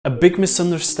A big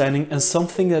misunderstanding and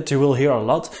something that you will hear a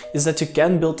lot is that you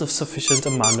can build a sufficient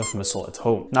amount of muscle at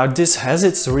home. Now this has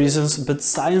its reasons, but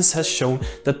science has shown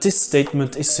that this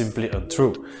statement is simply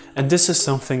untrue. And this is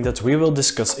something that we will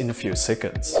discuss in a few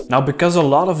seconds. Now because a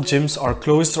lot of gyms are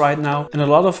closed right now and a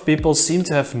lot of people seem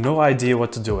to have no idea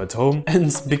what to do at home,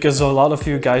 and because a lot of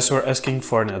you guys were asking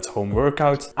for an at-home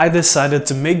workout, I decided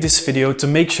to make this video to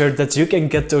make sure that you can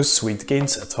get those sweet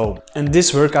gains at home. And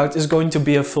this workout is going to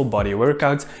be a full body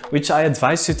workout, which I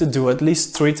advise you to do at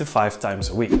least 3 to 5 times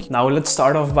a week. Now let's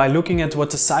start off by looking at what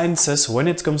the science says when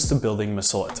it comes to building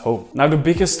muscle at home. Now the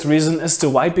biggest reason as to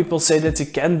why people say that you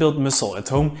can build muscle at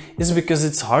home is because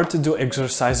it's hard to do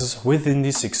exercises within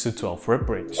the 6 to 12 rep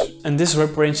range. And this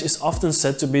rep range is often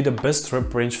said to be the best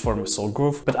rep range for muscle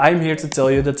growth, but I'm here to tell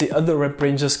you that the other rep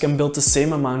ranges can build the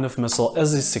same amount of muscle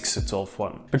as the 6 to 12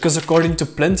 one. Because according to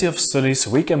plenty of studies,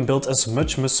 we can build as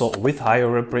much muscle with higher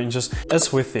rep ranges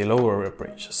as with the lower rep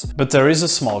ranges. But there is a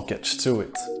small catch to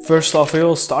it. First off, we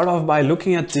will start off by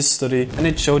looking at this study, and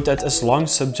it showed that as long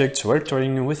as subjects were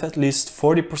training with at least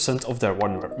 40% of their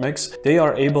 1 rep max, they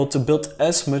are able to build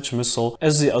as much muscle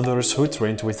as the others who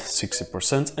trained with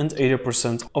 60% and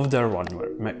 80% of their 1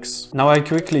 rep max. Now I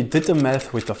quickly did the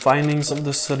math with the findings of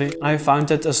the study. I found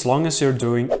that as long as you're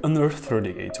doing under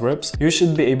 38 reps, you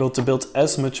should be able to build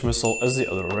as much muscle as the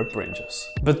other rep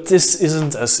ranges. But this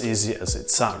isn't as easy as it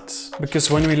sounds. Because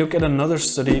when we look at another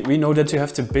study, we know that you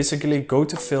have to basically go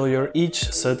to failure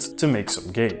each set to make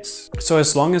some gains. So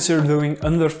as long as you're doing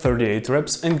under 38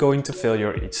 reps and going to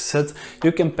failure each set,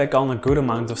 you can pack on a good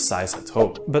amount of size at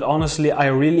home. But honestly, I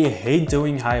really hate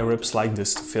doing high reps like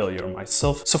this to failure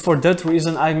myself. So for that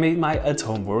reason, I made my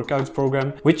at-home workout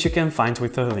program, which you can find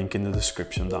with a link in the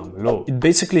description down below. It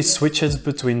basically switches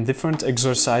between different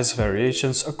exercise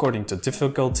variations according to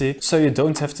difficulty, so you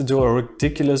don't have to do a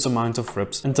ridiculous amount of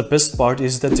reps. And the best part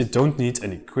is that you don't need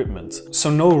any equipment,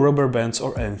 so no rubber bands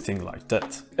or anything like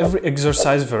that. Every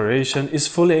exercise variation is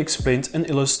fully explained and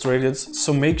illustrated,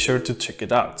 so make sure to check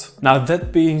it out. Now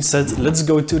that being said, let's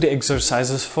go to the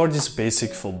exercises for this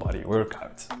basic full body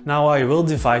workout. Now I will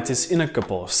divide this in a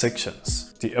couple of sections.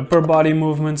 The upper body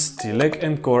movements, the leg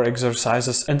and core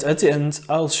exercises, and at the end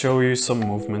I'll show you some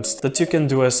movements that you can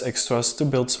do as extras to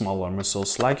build smaller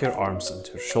muscles like your arms and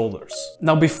your shoulders.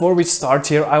 Now before we start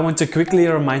here, I want to quickly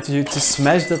remind you to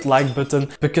smash that like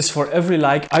button, because for every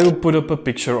like I will put up a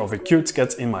picture of a cute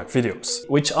cat in my videos,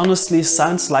 which honestly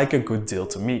sounds like a good deal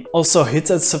to me. Also hit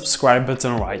that subscribe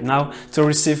button right now to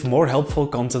receive more helpful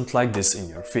content like this in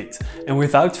your feed. And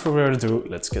without further ado,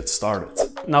 let's get started.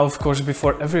 Now of course,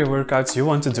 before every workout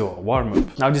you want to do a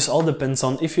warm-up. Now this all depends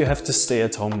on if you have to stay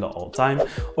at home the whole time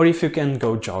or if you can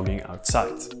go jogging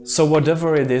outside. So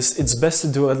whatever it is, it's best to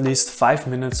do at least 5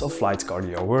 minutes of light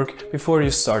cardio work before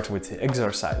you start with the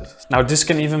exercises. Now this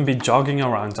can even be jogging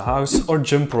around the house or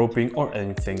jump roping or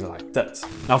anything like that.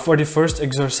 Now for the first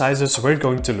exercises, we're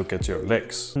going to look at your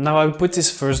legs. Now I put this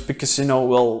first because, you know,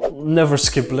 well, never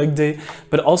skip leg day,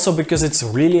 but also because it's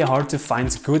really hard to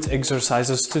find good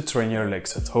exercises to train your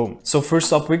legs at home. So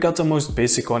first up, we got the most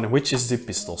basic one, which is the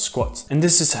pistol squat. And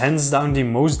this is hands down the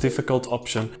most difficult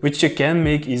option, which you can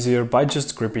make easier by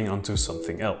just gripping onto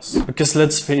something else. Because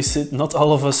let's face it, not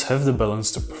all of us have the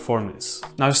balance to perform this.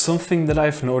 Now something that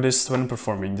I've noticed when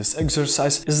performing this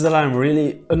exercise is that I'm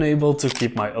really unable to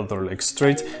keep my other leg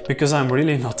straight because I'm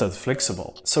really not that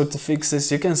flexible. So to fix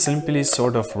this, you can simply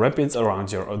sort of wrap it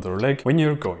around your other leg when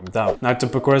you're going down. Now to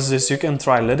progress this, you can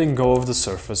try letting go of the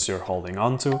surface you're holding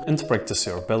onto and practice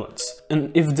your balance.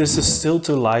 And if this is still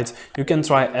too light, you can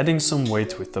try adding some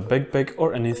weight with the backpack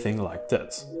or anything like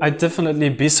that. I'd definitely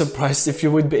be surprised if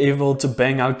you would be able to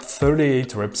bang out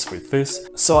 38 reps with this,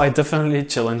 so I definitely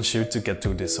challenge you to get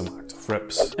to this amount of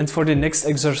reps. And for the next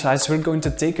exercise, we're going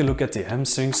to take a look at the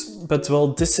hamstrings, but well,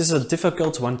 this is a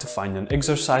difficult one to find an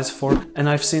exercise for, and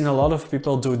I've seen a lot of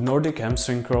people do Nordic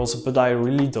hamstring curls, but I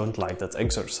really don't like that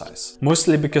exercise.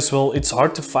 Mostly because, well, it's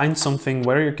hard to find something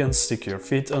where you can stick your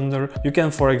feet under. You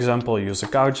can, for example, use a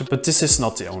couch, but this is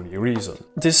not the only reason.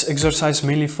 This exercise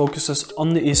mainly focuses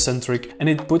on the eccentric, and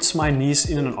it puts my knees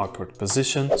in an awkward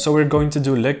position, so we're going to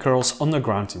do leg curls on the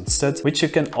ground instead, which you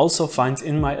can also find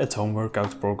in my at-home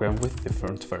workout program with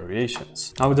different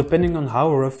variations. Now depending on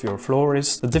how rough your floor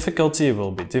is, the difficulty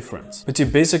will be different, but you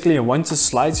basically want to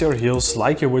slide your heels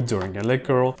like you would during a leg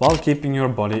curl while keeping your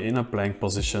body in a plank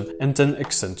position and then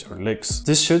extend your legs.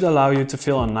 This should allow you to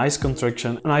feel a nice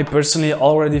contraction, and I personally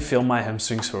already feel my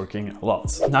hamstrings working a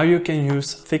lot. Now you can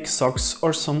use thick socks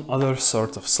or some other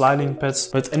sort of sliding pads,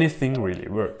 but anything really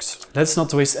works. Let's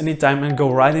not waste any time and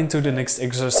go right into the next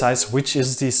exercise, which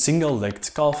is the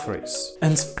single-legged calf raise.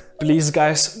 And Please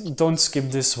guys, don't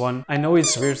skip this one. I know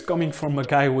it's weird coming from a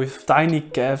guy with tiny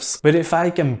calves, but if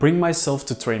I can bring myself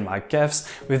to train my calves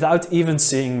without even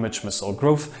seeing much muscle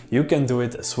growth, you can do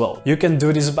it as well. You can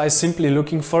do this by simply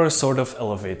looking for a sort of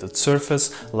elevated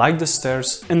surface, like the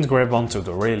stairs, and grab onto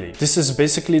the railing. This is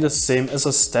basically the same as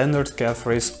a standard calf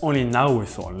raise, only now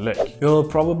with one leg. You'll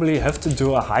probably have to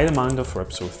do a high amount of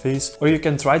reps with these, or you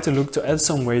can try to look to add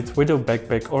some weight with a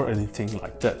backpack or anything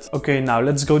like that. Okay, now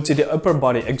let's go to the upper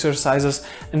body exercises,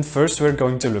 and first we're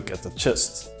going to look at the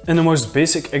chest. And the most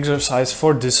basic exercise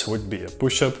for this would be a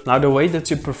push-up. Now the way that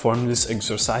you perform this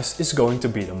exercise is going to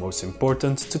be the most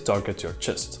important to target your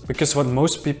chest. Because what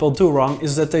most people do wrong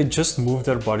is that they just move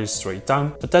their body straight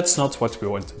down, but that's not what we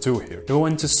want to do here. You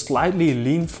want to slightly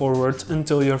lean forward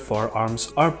until your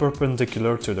forearms are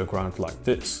perpendicular to the ground like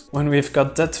this. When we've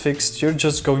got that fixed, you're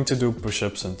just going to do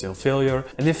push-ups until failure,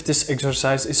 and if this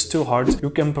exercise is too hard,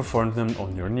 you can perform them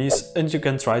on your knees, and you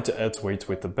can try to add weight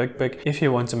with the backpack if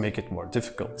you want to make it more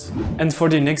difficult. And for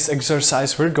the next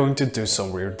exercise we're going to do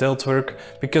some rear delt work,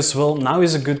 because well, now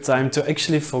is a good time to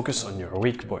actually focus on your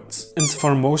weak points. And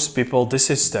for most people this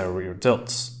is their rear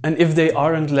delts. And if they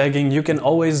aren't lagging, you can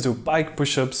always do pike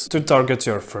push-ups to target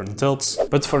your front delts.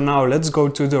 But for now let's go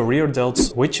to the rear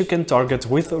delts, which you can target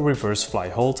with a reverse fly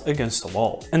hold against the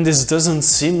wall. And this doesn't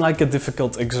seem like a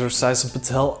difficult exercise, but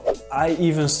hell, I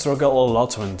even struggle a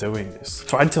lot when doing this.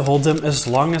 Try to hold them as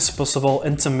long as possible,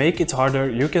 and to make it harder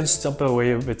you can step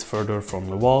away a bit further from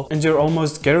the wall, and you're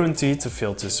almost guaranteed to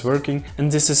feel this working,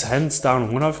 and this is hands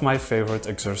down one of my favorite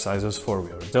exercises for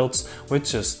rear delts with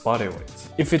just body weight.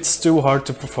 If it's too hard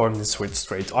to perform this with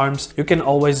straight arms, you can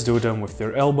always do them with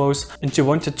your elbows, and you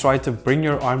want to try to bring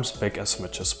your arms back as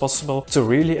much as possible to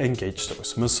really engage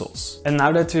those muscles. And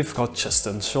now that we've got chest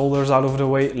and shoulders out of the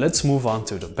way, let's move on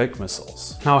to the back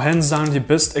muscles. Now hands down the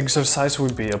best exercise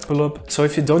would be a pull-up, so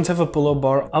if you don't have a pull-up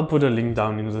bar, I'll put a link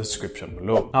down in the description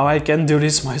below. Now I can't do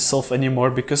this myself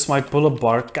anymore because my pull-up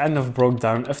bar kind of broke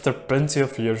down after plenty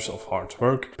of years of hard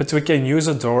work, but we can use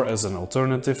a door as an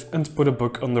alternative and put a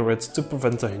book under it to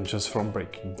prevent the hinges from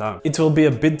breaking down. It will be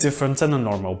a bit different than a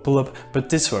normal pull-up, but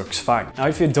this works fine. Now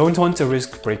if you don't want to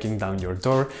risk breaking down your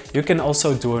door, you can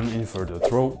also do an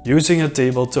inverted row, using a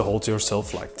table to hold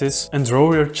yourself like this and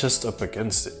row your chest up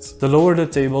against it. The lower the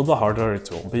table, the harder it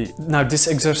will be. Now this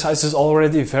exercise is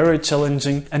already very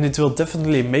challenging, and it will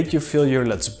definitely make you feel your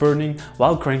lats burning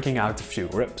while cranking out a few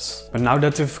reps. But now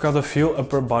that we've got a few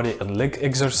upper body and leg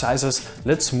exercises,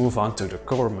 let's move on to the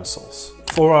core muscles.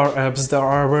 For our abs there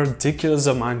are a ridiculous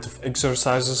amount of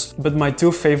exercises, but my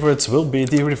two favorites will be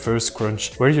the reverse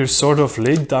crunch, where you're sort of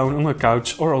laid down on a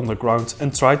couch or on the ground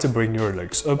and try to bring your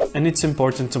legs up, and it's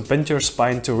important to bend your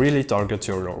spine to really target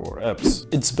your lower abs.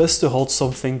 It's best to hold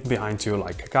something behind you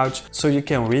like a couch, so you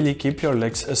can really keep your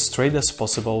legs as straight as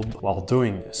possible while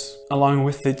doing this. Along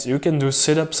with it, you can do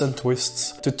sit-ups and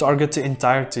twists to target the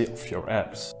entirety of your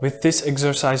abs. With this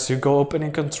exercise you go up in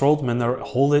a controlled manner,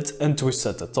 hold it and twist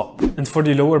at the top. And for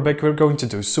the lower back we're going to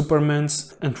do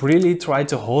Supermans and really try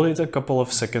to hold it a couple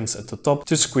of seconds at the top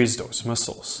to squeeze those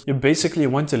muscles. You basically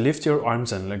want to lift your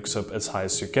arms and legs up as high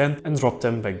as you can and drop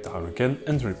them back down again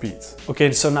and repeat.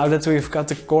 Okay, so now that we've got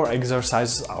the core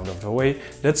exercises out of the way,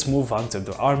 let's move on to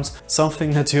the arms,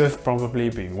 something that you have probably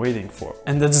been waiting for.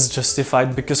 And that is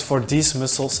justified because for these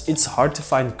muscles it's hard to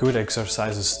find good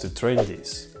exercises to train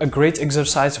these. A great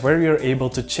exercise where you're able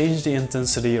to change the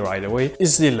intensity right away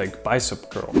is the leg bicep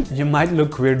curl. You might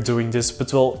look weird doing this,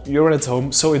 but well, you're at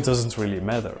home so it doesn't really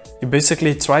matter. You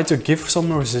basically try to give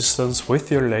some resistance with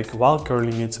your leg while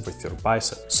curling it with your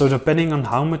bicep. So depending on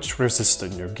how much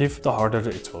resistance you give, the harder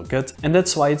it will get, and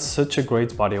that's why it's such a great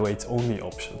bodyweight only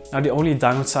option. Now the only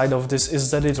downside of this is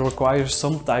that it requires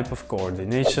some type of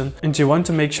coordination, and you want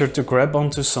to make sure to grab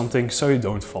onto something so you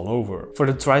don't fall over. For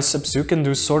the triceps you can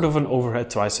do sort of an overhead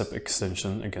tricep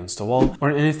extension against the wall, or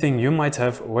anything you might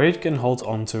have where you can hold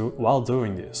onto while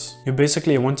doing this. You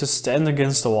basically want to stand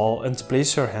against the wall and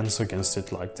place your hands against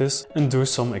it like this and do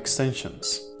some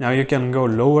extensions. Now you can go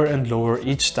lower and lower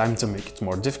each time to make it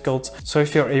more difficult, so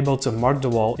if you're able to mark the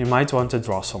wall you might want to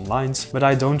draw some lines, but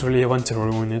I don't really want to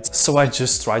ruin it, so I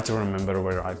just try to remember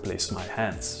where I place my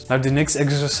hands. Now the next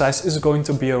exercise is going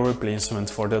to be a replacement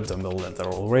for the dumbbell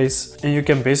lateral raise, and you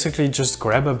can basically just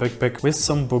grab a backpack with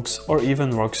some books or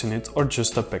even rocks in it, or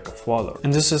just a pack of water.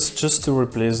 And this is just to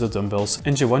replace the dumbbells,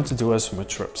 and you want to do as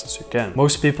much reps as you can.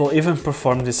 Most people even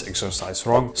perform this exercise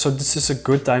wrong, so this is a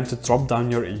good time to drop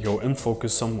down your ego and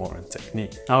focus some more on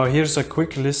technique. Now here's a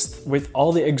quick list with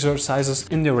all the exercises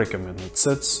in the recommended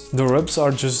sets. The reps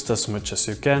are just as much as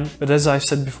you can, but as I've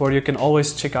said before, you can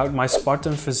always check out my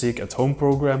Spartan Physique at Home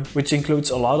program, which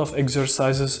includes a lot of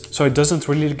exercises, so it doesn't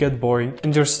really get boring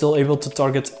and you're still able to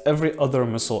target every other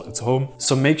muscle at home,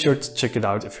 so make sure to check it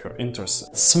out if you're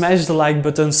interested. Smash the like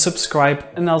button, subscribe,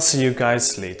 and I'll see you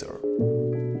guys later.